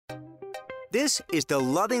This is the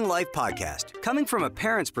Loving Life Podcast, coming from a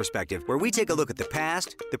parent's perspective where we take a look at the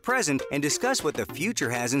past, the present, and discuss what the future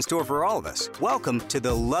has in store for all of us. Welcome to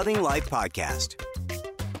the Loving Life Podcast.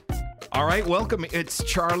 All right, welcome. It's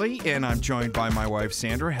Charlie, and I'm joined by my wife,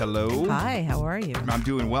 Sandra. Hello. Hi, how are you? I'm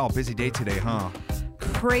doing well. Busy day today, huh?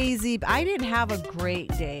 Crazy. I didn't have a great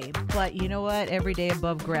day, but you know what? Every day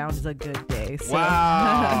above ground is a good day. So.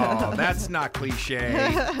 Wow, that's not cliche.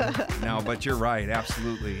 No, but you're right.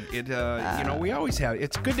 Absolutely. It. We always have.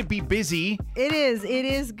 It's good to be busy. It is. It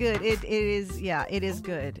is good. It is. Yeah, it is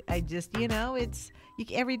good. I just,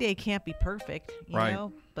 every day can't be perfect, you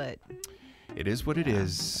know, but it is what it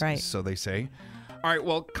is. Right. So they say. All right,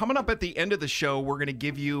 well, coming up at the end of the show, we're going to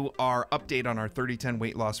give you our update on our 30-10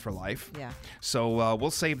 weight loss for life. Yeah. So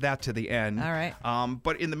we'll save that to the end. All right.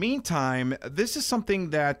 But in the meantime, this is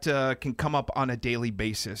something that can come up on a daily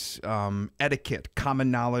basis. Etiquette,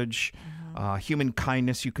 common knowledge, human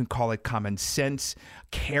kindness, you can call it common sense,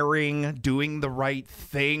 caring, doing the right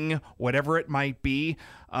thing, whatever it might be.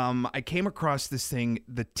 I came across this thing,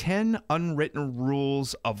 the 10 unwritten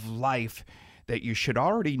rules of life that you should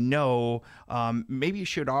already know. Maybe you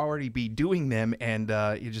should already be doing them, and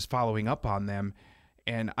you're just following up on them.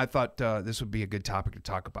 And I thought this would be a good topic to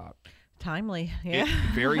talk about. Timely, yeah.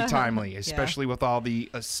 Very timely, especially with all the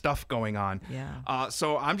stuff going on. Yeah.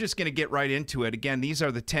 So I'm just going to get right into it. Again, these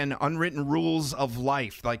are the 10 unwritten rules of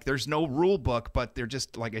life. Like, there's no rule book, but they're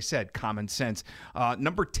just, like I said, common sense.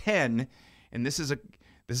 Number 10, and this is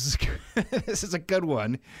a good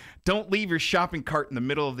one. Don't leave your shopping cart in the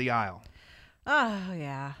middle of the aisle. Oh,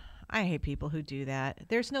 yeah. I hate people who do that.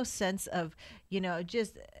 There's no sense of,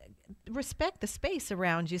 just respect the space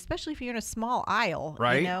around you, especially if you're in a small aisle,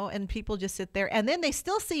 right? And people just sit there and then they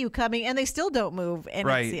still see you coming and they still don't move. And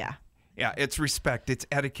right. Yeah, it's respect, it's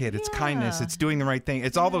etiquette, it's kindness, it's doing the right thing.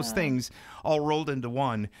 It's all those things all rolled into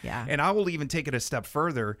one. Yeah. And I will even take it a step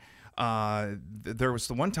further. There was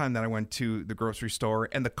the one time that I went to the grocery store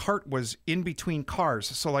and the cart was in between cars.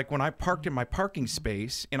 So like when I parked in my parking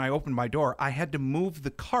space and I opened my door, I had to move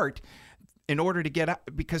the cart in order to get out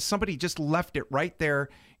because somebody just left it right there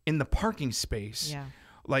in the parking space. Yeah.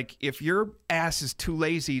 Like if your ass is too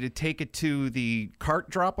lazy to take it to the cart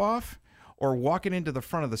drop off or walk it into the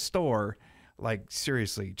front of the store, like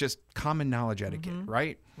seriously, just common knowledge etiquette,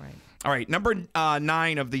 right? Right. All right, number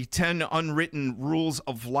 9 of the 10 unwritten rules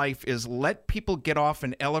of life is let people get off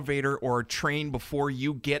an elevator or a train before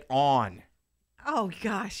you get on. Oh,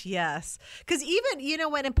 gosh, yes. Because even,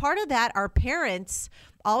 and part of that, our parents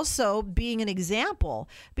also being an example.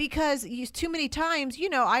 Because too many times,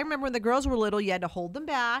 I remember when the girls were little, you had to hold them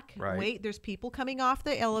back. Right. Wait, there's people coming off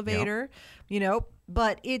the elevator,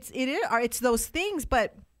 But it's those things,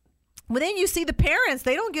 but when then you see the parents,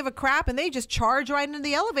 they don't give a crap and they just charge right into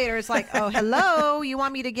the elevator. It's like, oh, hello, you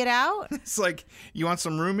want me to get out? It's like, you want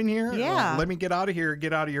some room in here? Yeah. Well, let me get out of here,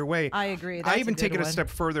 get out of your way. I agree. I even take it a step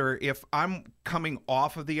further. If I'm coming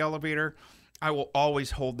off of the elevator, I will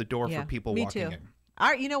always hold the door for people walking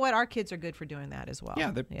in. You know what? Our kids are good for doing that as well.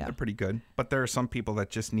 Yeah, they're pretty good. But there are some people that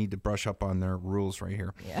just need to brush up on their rules right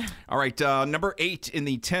here. Yeah. All right, number 8 in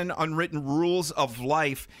the 10 unwritten rules of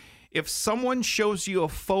life. If someone shows you a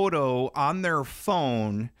photo on their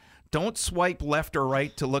phone, don't swipe left or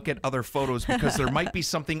right to look at other photos because there might be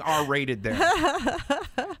something R-rated there.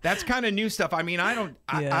 That's kind of new stuff. I mean,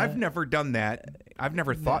 I've never done that. I've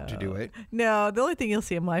never thought to do it. No, the only thing you'll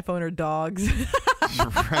see on my phone are dogs.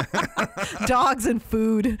 Dogs and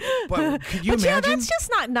food. But could you imagine? Yeah, that's just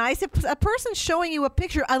not nice. If a person's showing you a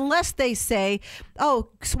picture, unless they say, oh,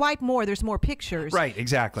 swipe more, there's more pictures. Right,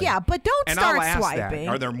 exactly. Yeah, but don't start I'll ask swiping.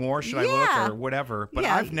 That. Are there more? Should I look or whatever? But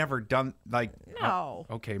Yeah. I've never done No.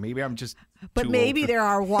 Okay, maybe I'm just But too maybe old. there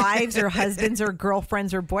are wives or husbands or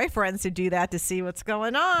girlfriends or boyfriends who do that to see what's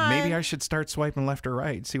going on. Maybe I should start swiping left or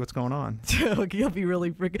right, see what's going on.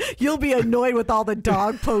 You'll be annoyed with all the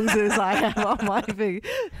dog poses I have on my thing.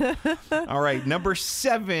 All right, number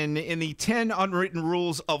 7 in the 10 unwritten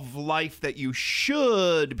rules of life that you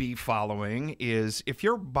should be following is if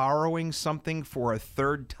you're borrowing something for a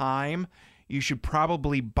third time, you should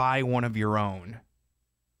probably buy one of your own.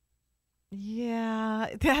 Yeah,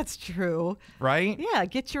 that's true. Right? Yeah,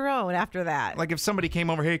 get your own after that. Like if somebody came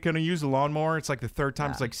over, hey, can I use a lawnmower? It's like the third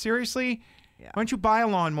time. It's like, seriously? Yeah. Why don't you buy a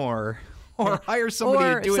lawnmower? Or hire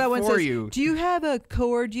somebody to do it for you. Do you have a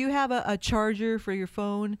cord? Do you have a charger for your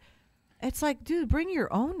phone? It's like, dude, bring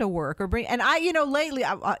your own to work and I, lately,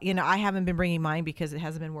 I haven't been bringing mine because it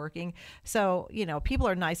hasn't been working. So, people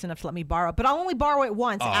are nice enough to let me borrow, but I'll only borrow it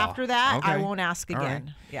once. After that, I won't ask again.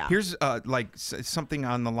 Right. Yeah. Here's something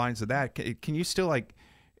on the lines of that. Can you still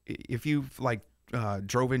if you've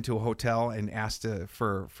drove into a hotel and asked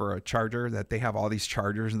for a charger, that they have all these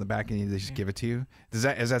chargers in the back and they just give it to you? Does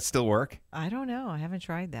that still work? I don't know. I haven't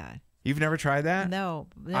tried that. You've never tried that? No,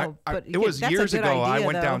 but it was that's years a good ago. I idea,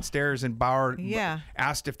 went though. downstairs and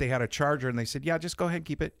asked if they had a charger, and they said, "Yeah, just go ahead and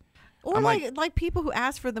keep it." Or I'm like people who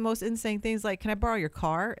ask for the most insane things, like, "Can I borrow your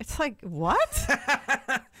car?" It's like, what?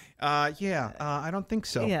 I don't think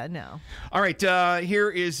so. Yeah, no. All right, here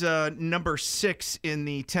is number 6 in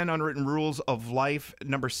the 10 unwritten rules of life.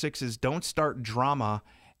 Number 6 is don't start drama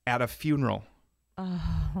at a funeral.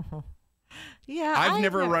 Oh. Yeah, I've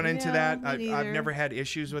never run into that. me I've neither. never had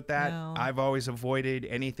issues with that. No. I've always avoided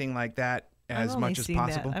anything like that as much as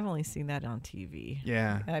possible. I've only seen that on TV.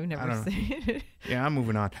 Yeah. I've I never don't know. seen it. Yeah, I'm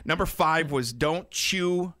moving on. Number 5 was don't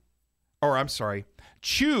chew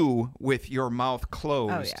with your mouth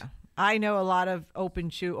closed. Oh yeah, I know a lot of open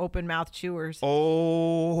mouth chewers.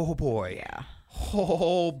 Oh boy. Yeah.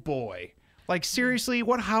 Oh boy. Like, seriously,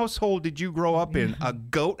 what household did you grow up in? A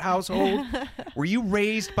goat household? Were you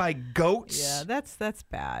raised by goats? Yeah, that's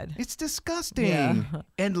bad. It's disgusting. Yeah.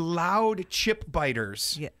 And loud chip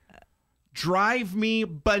biters. Yeah. Drive me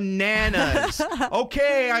bananas.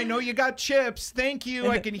 Okay, I know you got chips. Thank you.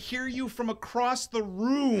 I can hear you from across the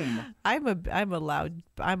room. I'm a loud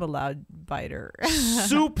biter.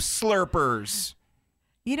 Soup slurpers.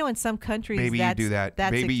 You know, in some countries, Maybe you do that.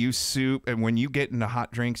 Maybe you soup, and when you get into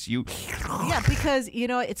hot drinks, you. Yeah, because you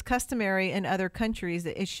know it's customary in other countries.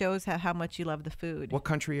 It shows how much you love the food. What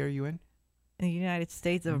country are you in? In the United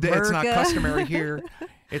States of America. It's not customary here.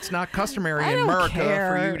 It's not customary I in don't America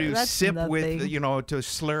care. for you to That's sip with, nothing. to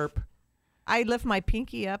slurp. I lift my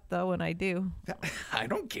pinky up though when I do. I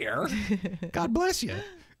don't care. God bless you.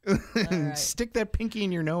 Stick that pinky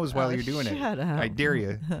in your nose while you're doing it. shut up. I dare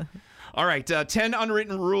you. All right, 10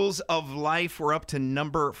 unwritten rules of life. We're up to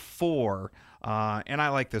number 4. And I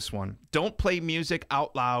like this one. Don't play music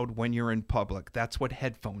out loud when you're in public. That's what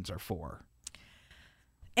headphones are for.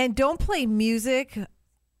 And don't play music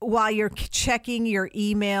while you're checking your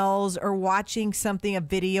emails or watching a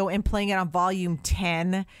video and playing it on volume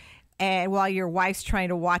 10 and while your wife's trying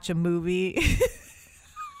to watch a movie.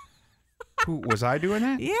 Was I doing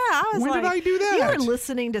that? Yeah, I was When like, did I do that? You were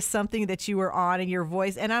listening to something that you were on in your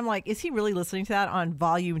voice, and I'm like, is he really listening to that on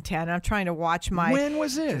volume 10? I'm trying to watch my When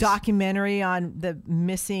was this? documentary on the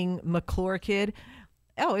missing McClure kid.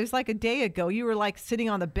 Oh, it was like a day ago. You were like sitting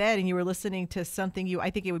on the bed and you were listening to something.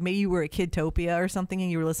 Maybe you were at Kidtopia or something, and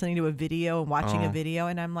you were listening to a video and watching a video,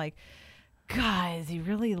 and I'm like, God, is he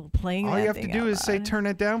really playing that? All you have to thing do out is say, loud? "Turn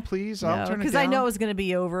it down, please." I'll turn it down. Because I know it was going to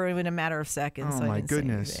be over in a matter of seconds. Oh so I my didn't say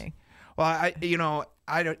goodness. anything. Well,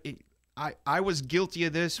 I was guilty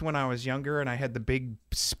of this when I was younger, and I had the big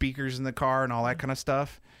speakers in the car and all that kind of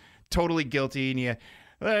stuff. Totally guilty. And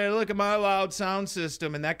hey, look at my loud sound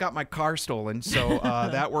system, and that got my car stolen. So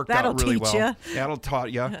that worked out really well. That'll teach ya. That'll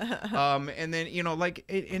taught you. And then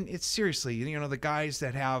and it's seriously, the guys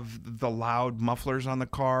that have the loud mufflers on the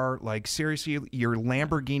car. Like, seriously, your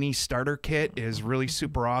Lamborghini starter kit is really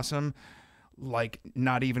super awesome. Like,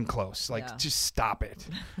 not even close. Like, just stop it.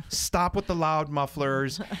 Stop with the loud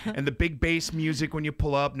mufflers and the big bass music when you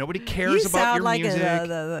pull up. Nobody cares about your music. You sound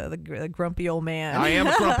like the grumpy old man. I am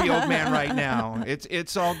a grumpy old man right now.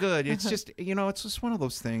 It's all good. It's just, it's just one of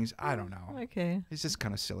those things. I don't know. Okay. It's just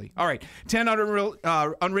kind of silly. All right. 10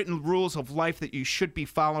 unwritten rules of life that you should be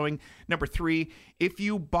following. Number 3, if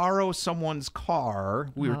you borrow someone's car,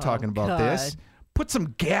 we were talking about this. Put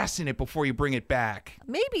some gas in it before you bring it back.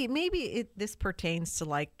 Maybe this pertains to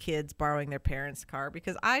like kids borrowing their parents' car,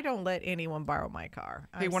 because I don't let anyone borrow my car.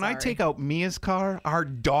 Hey, when I take out Mia's car, our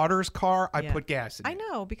daughter's car, I put gas in it. I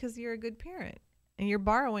know, because you're a good parent and you're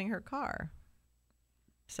borrowing her car.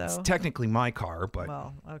 So it's technically my car, but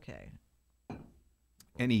well, okay.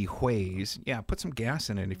 Anyways, put some gas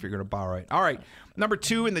in it if you're going to borrow it. All right. Number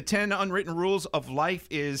 2 in the 10 unwritten rules of life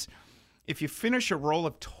is if you finish a roll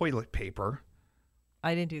of toilet paper,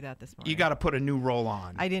 I didn't do that this morning. you got to put a new roll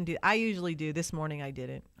on. I usually do. This morning I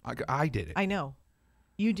didn't. I did it. I know.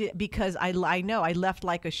 You did, because I know I left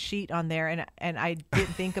like a sheet on there and I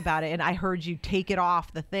didn't think about it, and I heard you take it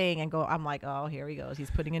off the thing and go, I'm like, oh, here he goes. He's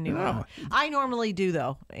putting a new one on. I normally do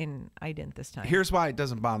though, and I didn't this time. Here's why it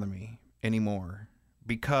doesn't bother me anymore.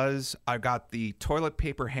 Because I got the toilet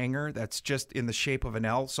paper hanger that's just in the shape of an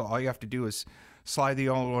L, so all you have to do is slide the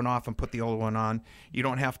old one off and put the old one on. You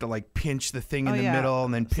don't have to like pinch the thing in the middle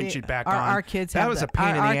and then pinch it back on. Our kids that have was that. a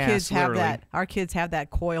pain in the ass. Kids have literally. that. Our kids have that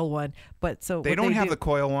coil one, but so they don't have the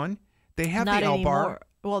coil one. They have the L bar.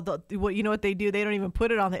 Well, you know what they do? They don't even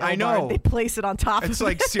put it on the L bar. I know. They place it on top. It's of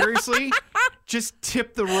like, it. seriously? just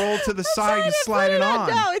tip the roll to the side and slide it on.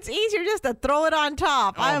 No, it's easier just to throw it on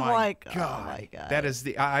top. Oh I'm my like, God. oh my God. That is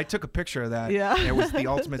I took a picture of that. Yeah. It was the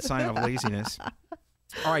ultimate sign of laziness.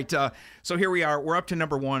 All right, so here we are. We're up to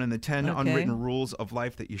number 1 in the 10 unwritten rules of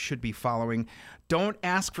life that you should be following. Don't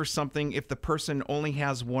ask for something if the person only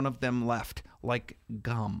has one of them left, like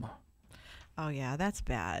gum. Oh, yeah, that's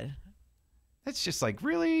bad. It's just like,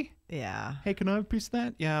 really? Yeah. Hey, can I have a piece of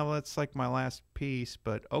that? Yeah, well, it's like my last piece,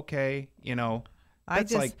 but okay, I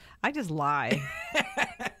That's just lie.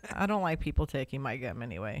 I don't like people taking my gum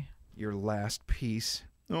anyway. Your last piece.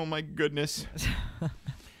 Oh, my goodness.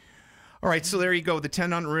 All right, so there you go. The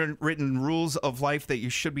 10 unwritten rules of life that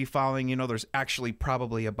you should be following. There's actually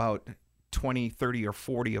probably about 20, 30, or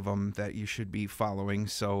 40 of them that you should be following.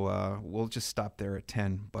 So we'll just stop there at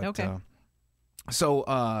 10. But, okay.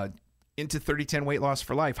 Into 30-10 weight loss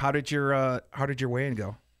for life. How did your weigh-in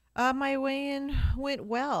go? My weigh-in went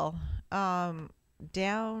well.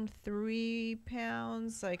 Down 3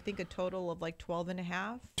 pounds. I think a total of like 12 and a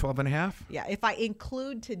half. 12 and a half? Yeah. If I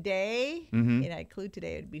include today,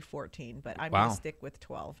 it'd be 14. But I'm going to stick with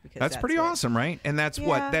 12 because that's pretty awesome, right? And that's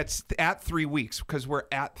what? That's at 3 weeks because we're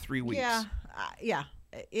at 3 weeks. Yeah. Yeah.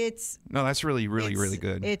 That's really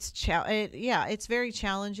good. It's very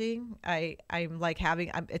challenging. I'm like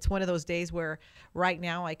it's one of those days where right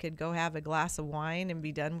now I could go have a glass of wine and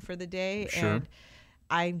be done for the day. Sure. And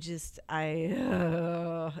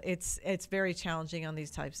it's very challenging on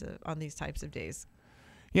these types of days.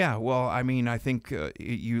 Yeah, well, I mean, I think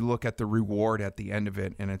you look at the reward at the end of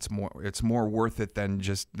it, and it's more worth it than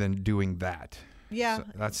doing that. Yeah, so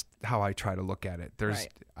that's how I try to look at it. Right.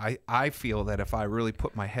 I feel that if I really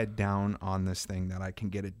put my head down on this thing, that I can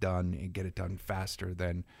get it done and get it done faster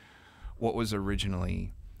than what was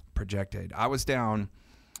originally projected. I was down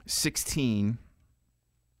 16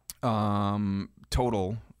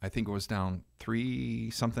 total. I think it was down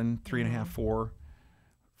 3.5, 4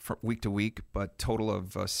 from week to week, but total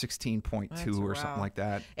of 16.2 or something like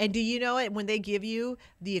that. And do you know it when they give you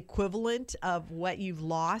the equivalent of what you've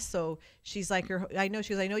lost? So she's like, I know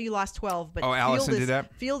you lost 12, but Allison did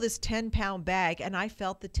that? Feel this 10-pound bag, and I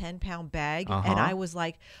felt the 10-pound bag, and I was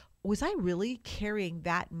like, was I really carrying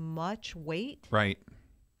that much weight? Right.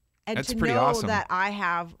 And that's to pretty know awesome. that I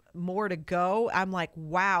have more to go, I'm like,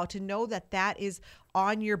 wow. To know that is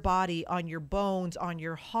on your body, on your bones, on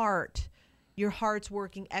your heart. Your heart's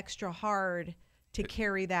working extra hard to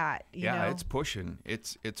carry that. You know? It's pushing.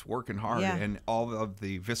 It's working hard, and all of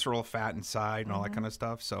the visceral fat inside and all that kind of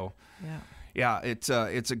stuff. So, it's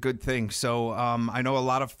a good thing. So I know a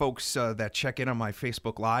lot of folks that check in on my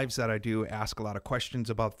Facebook Lives that I do ask a lot of questions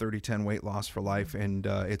about 30-10 weight loss for life, and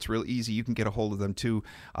it's real easy. You can get a hold of them too.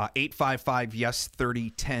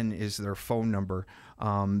 855-YES-3010 is their phone number.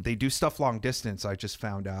 They do stuff long distance. I just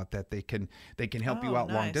found out that they can help you out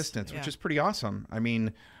long distance, which is pretty awesome. I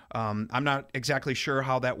mean, I'm not exactly sure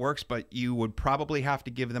how that works, but you would probably have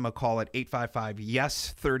to give them a call at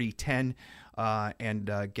 855-YES-3010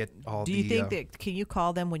 and get all the... Do you think that, can you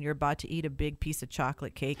call them when you're about to eat a big piece of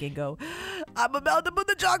chocolate cake and go, I'm about to put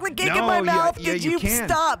the chocolate cake in my mouth. Could you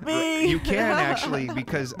stop me? You can actually,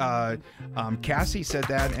 because Cassie said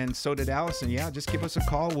that, and so did Allison. Yeah, just give us a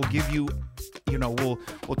call. We'll give you,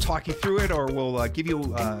 we'll talk you through it, or we'll give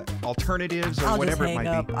you alternatives or whatever it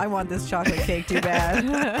might be. I want this chocolate cake too bad.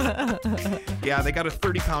 Yeah, they got a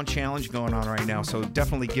 30-pound challenge going on right now, so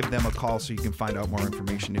definitely give them a call so you can find out more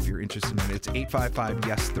information if you're interested in it. It's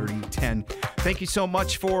 855-YES-3010. Thank you so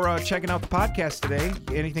much for checking out the podcast today.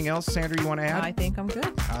 Anything else, Sandra, you want to add? I think I'm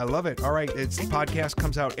good. I love it. All right. The podcast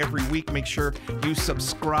comes out every week. Make sure you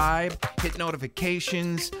subscribe, hit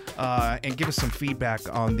notifications, and give us some feedback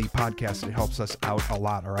on the podcast. It helps us out a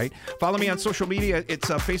lot. All right. Follow me on social media. It's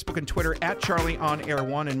Facebook and Twitter at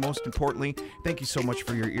CharlieOnAir1. And most importantly, thank you so much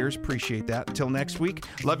for your ears. Appreciate that. Until next week.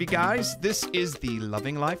 Love you guys. This is the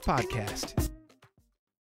Loving Life Podcast.